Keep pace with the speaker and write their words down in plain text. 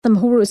some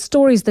horror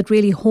stories that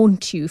really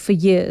haunt you for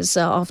years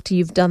after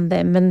you've done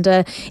them. And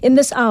in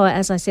this hour,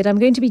 as I said, I'm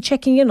going to be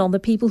checking in on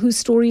the people whose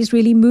stories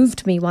really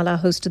moved me while I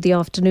hosted the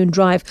afternoon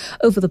drive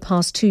over the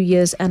past 2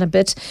 years and a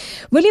bit.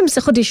 William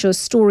Segodisho's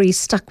story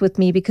stuck with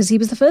me because he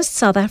was the first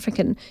South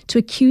African to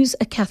accuse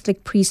a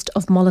Catholic priest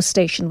of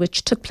molestation,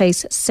 which took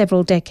place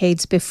several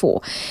decades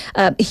before.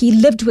 He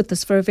lived with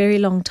this for a very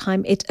long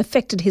time. It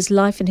affected his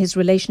life and his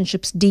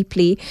relationships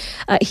deeply.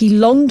 He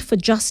longed for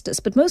justice,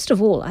 but most of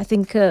all, I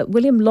think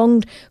William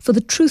longed for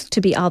the truth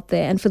to be out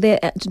there and for there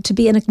to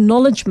be an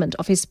acknowledgement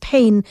of his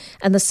pain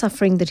and the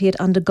suffering that he had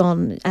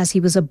undergone as he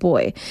was a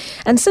boy.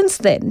 And since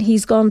then,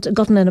 he's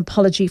gotten an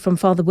apology from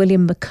Father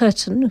William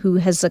McCurtain, who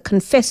has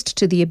confessed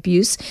to the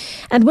abuse.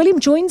 And William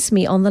joins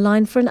me on the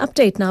line for an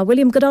update now.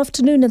 William, good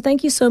afternoon, and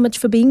thank you so much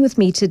for being with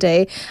me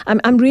today.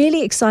 I'm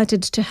really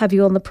excited to have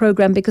you on the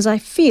program because I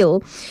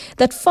feel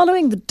that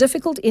following the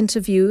difficult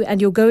interview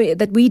and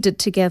that we did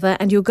together,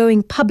 and you're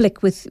going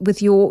public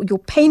with your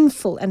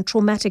painful and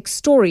traumatic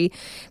story,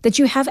 that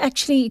you have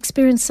actually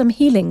experienced some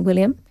healing,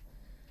 William.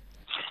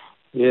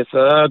 Yes,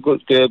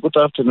 good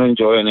afternoon,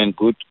 Joanne, and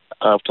good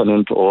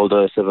afternoon to all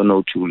the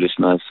 702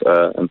 listeners,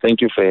 and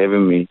thank you for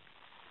having me.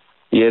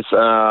 Yes,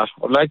 I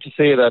would like to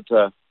say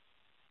that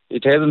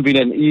it hasn't been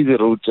an easy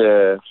route.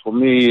 For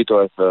me, it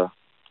was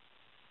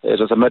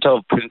a matter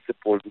of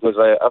principle, because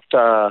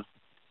after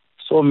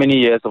so many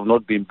years of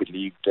not being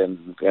believed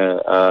and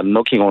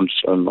knocking on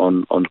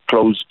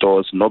closed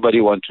doors, nobody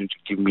wanted to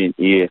give me an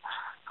ear.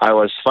 I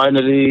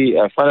finally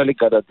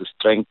gathered the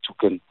strength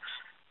to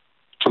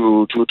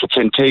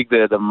take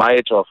the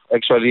might of,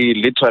 actually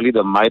literally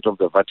the might of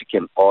the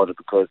Vatican order,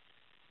 because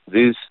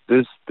this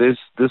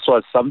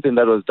was something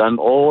that was done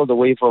all the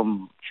way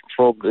from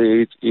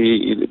the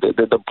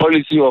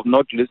policy of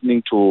not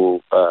listening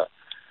to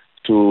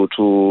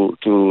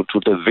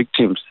the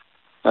victims.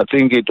 I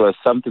think it was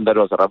something that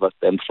was rubber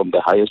stamped from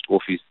the highest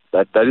office.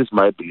 That is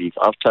my belief.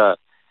 After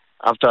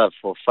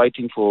for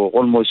fighting for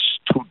almost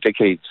 2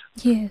 decades.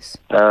 Yes.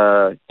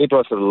 It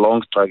was a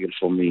long struggle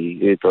for me.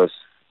 It was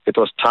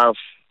tough.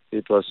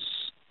 It was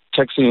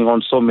taxing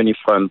on so many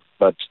fronts.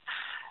 But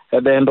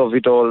at the end of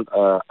it all,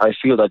 I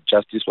feel that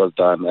justice was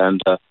done,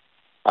 and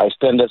I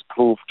stand as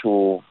proof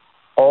to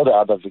all the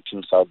other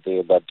victims out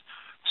there that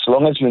as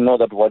long as you know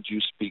that what you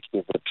speak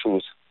is the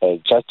truth,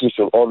 justice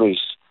will always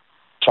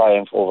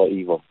triumph over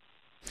evil.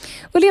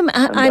 William,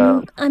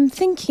 I'm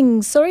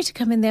thinking, sorry to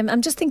come in there,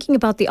 I'm just thinking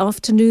about the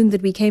afternoon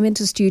that we came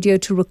into studio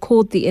to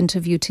record the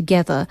interview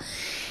together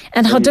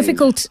and how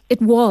difficult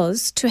it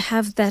was to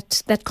have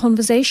that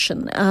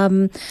conversation,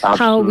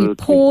 how we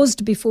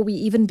paused before we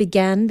even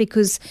began,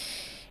 because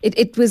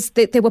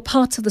there were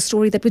parts of the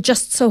story that were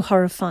just so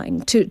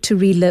horrifying to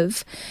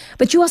relive.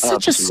 But you are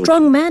such a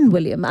strong man,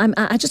 William.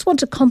 I just want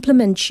to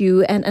compliment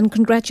you and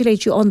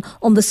congratulate you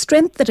on the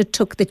strength that it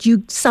took, that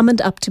you summoned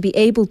up to be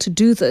able to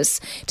do this,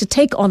 to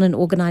take on an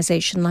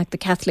organization like the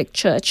Catholic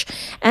Church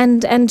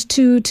and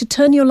to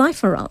turn your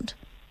life around.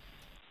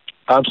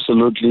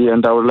 Absolutely.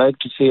 And I would like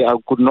to say I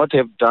could not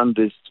have done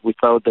this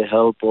without the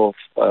help of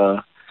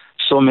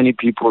so many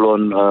people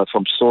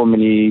from so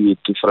many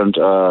different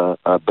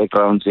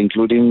backgrounds,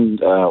 including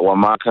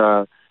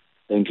Wamaka,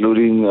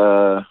 including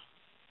my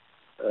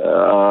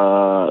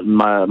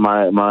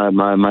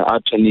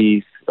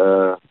attorneys,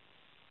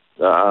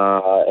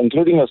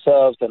 including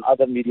yourselves and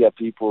other media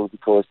people,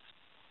 because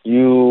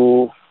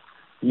you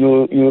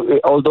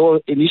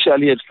although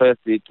initially at first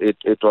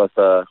it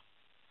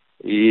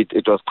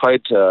was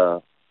quite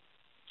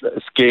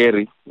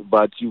scary,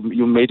 but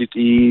you made it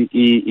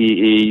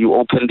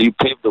you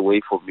paved the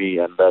way for me,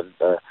 and then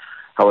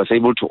I was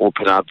able to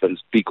open up and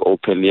speak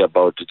openly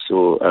about it.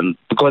 So, and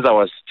because I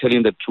was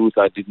telling the truth,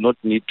 I did not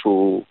need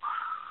to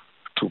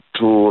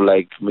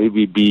like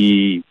maybe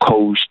be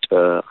coached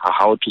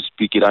how to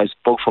speak it. I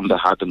spoke from the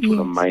heart and from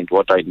the mind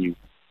what I knew.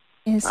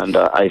 Yes. And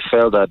I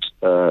felt that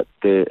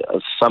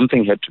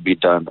something had to be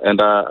done, and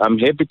I'm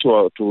happy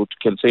to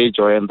can say,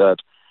 Joanne,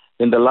 that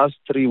in the last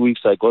 3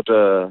 weeks, I got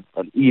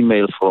an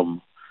email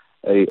from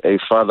a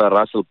Father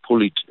Russell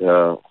Pullitt,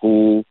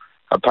 who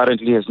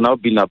apparently has now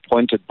been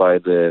appointed by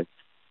the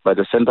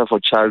Center for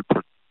Child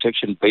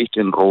Protection based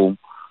in Rome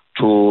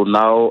to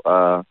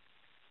now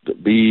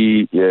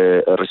be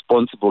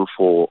responsible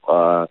for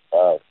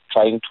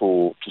trying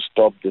to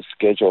stop the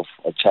scourge of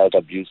child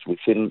abuse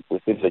within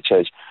the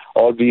church,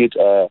 albeit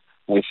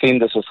within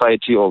the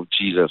Society of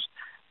Jesus,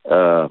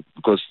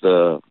 because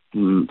the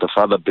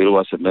Father Bill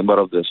was a member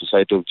of the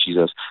Society of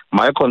Jesus.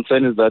 My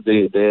concern is that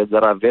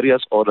there are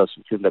various orders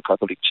within the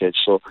Catholic Church.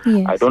 So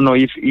yes. I don't know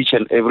if each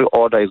and every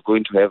order is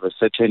going to have a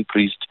certain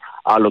priest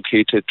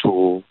allocated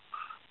to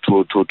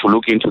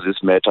look into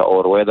this matter,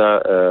 or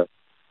whether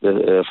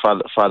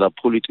Father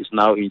Pullitt is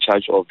now in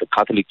charge of the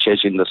Catholic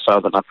Church in the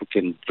Southern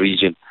African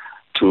region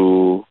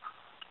to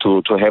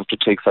have to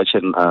take such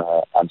an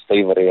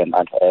unsavory and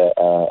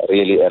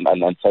really an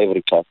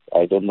unsavory task.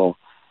 I don't know.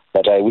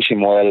 But I wish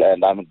him well,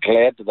 and I'm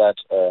glad that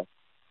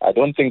I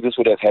don't think this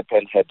would have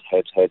happened had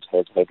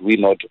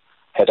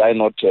I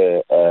not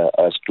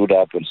stood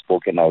up and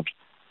spoken out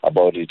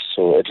about it.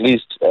 So at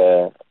least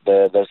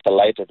there's a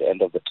light at the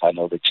end of the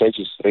tunnel. The church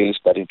is really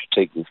starting to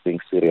take these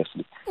things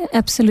seriously.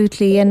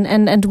 Absolutely.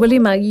 And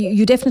William,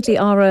 you definitely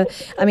are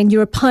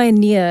you're a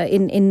pioneer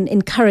in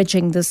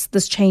encouraging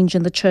this change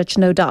in the church,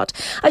 no doubt.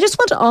 I just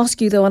want to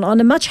ask you, though, on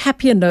a much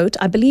happier note,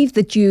 I believe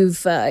that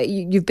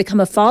you've become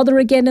a father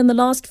again in the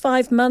last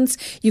 5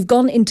 months. You've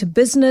gone into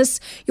business.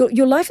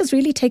 Your life has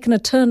really taken a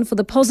turn for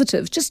the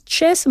positive. Just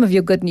share some of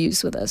your good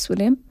news with us,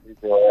 William.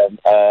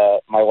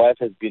 My wife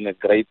has been a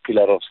great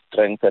pillar of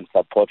strength and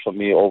support for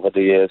me over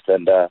the years,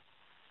 and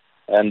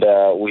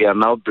we are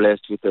now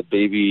blessed with a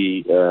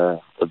baby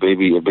girl.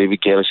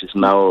 She's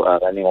now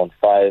running on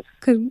 5.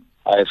 Cool.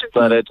 I've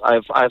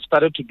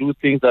started to do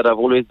things that I've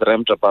always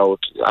dreamt about.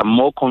 I'm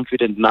more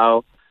confident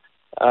now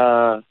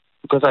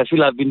because I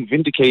feel I've been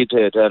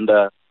vindicated, and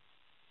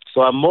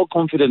so I'm more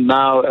confident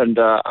now, and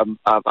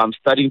I'm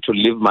starting to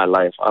live my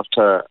life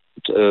after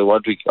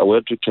what we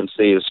can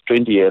say is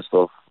 20 years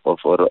of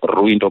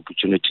ruined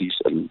opportunities,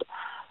 and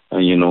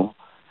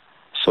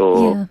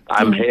so yeah,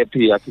 I'm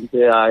happy. I can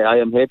say I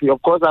am happy.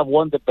 Of course, I've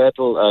won the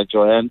battle,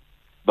 Joanne,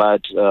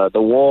 but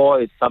the war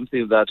is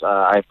something that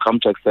I've come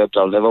to accept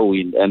I'll never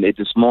win, and it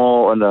is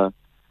more on a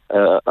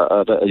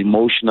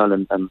emotional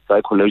and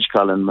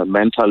psychological and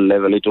mental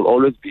level. It will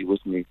always be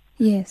with me.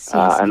 Yes,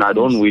 and I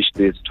don't wish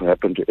this to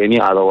happen to any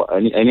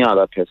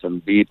other person,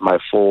 be it my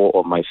foe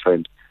or my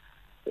friend.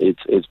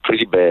 It's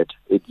pretty bad.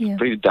 It's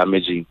pretty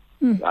damaging.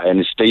 And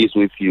it stays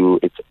with you.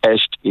 It's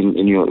etched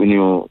in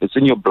your. It's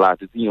in your blood.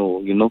 It's in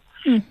your.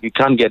 You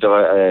can't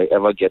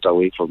ever get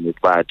away from it.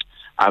 But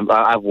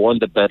I've won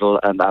the battle,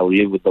 and I will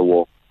live with the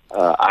war.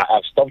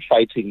 I've stopped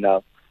fighting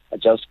now. I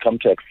just come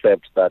to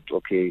accept that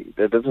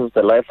this is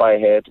the life I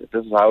had.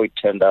 This is how it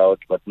turned out.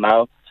 But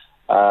now,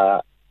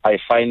 I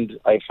find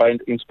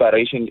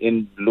inspiration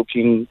in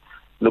looking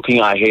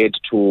ahead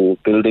to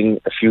building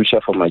a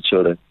future for my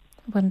children.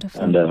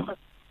 Wonderful. And,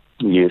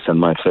 yes, and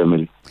my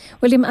family.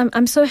 William,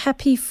 I'm so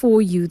happy for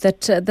you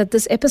that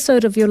this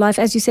episode of your life,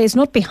 as you say, is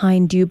not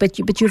behind you, but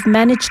you've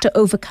managed to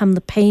overcome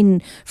the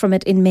pain from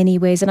it in many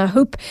ways. And I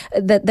hope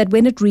that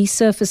when it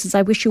resurfaces,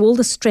 I wish you all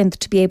the strength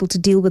to be able to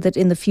deal with it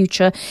in the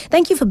future.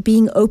 Thank you for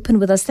being open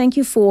with us. Thank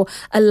you for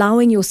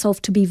allowing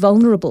yourself to be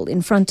vulnerable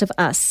in front of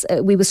us.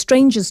 We were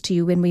strangers to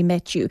you when we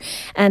met you,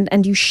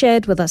 and you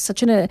shared with us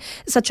such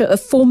a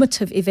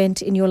formative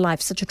event in your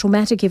life, such a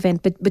traumatic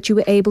event, but you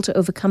were able to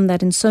overcome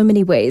that in so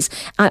many ways.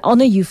 I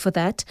honor you for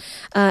that.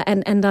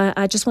 And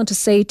I just want to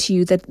say to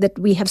you that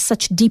we have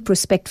such deep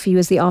respect for you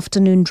as the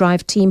Afternoon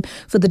Drive team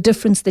for the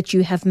difference that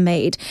you have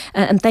made.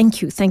 And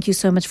thank you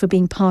so much for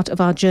being part of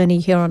our journey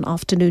here on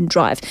Afternoon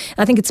Drive.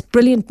 I think it's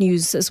brilliant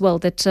news as well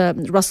that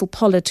Russell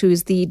Pollard, who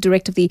is the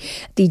director of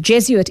the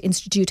Jesuit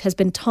Institute, has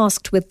been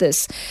tasked with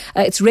this.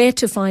 It's rare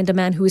to find a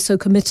man who is so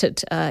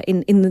committed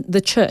in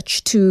the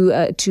church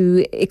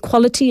to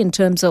equality in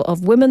terms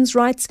of women's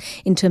rights,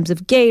 in terms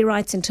of gay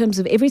rights, in terms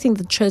of everything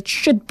the church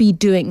should be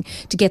doing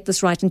to get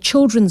this right. And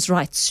children's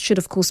rights should,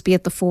 of course, be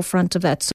at the forefront of that.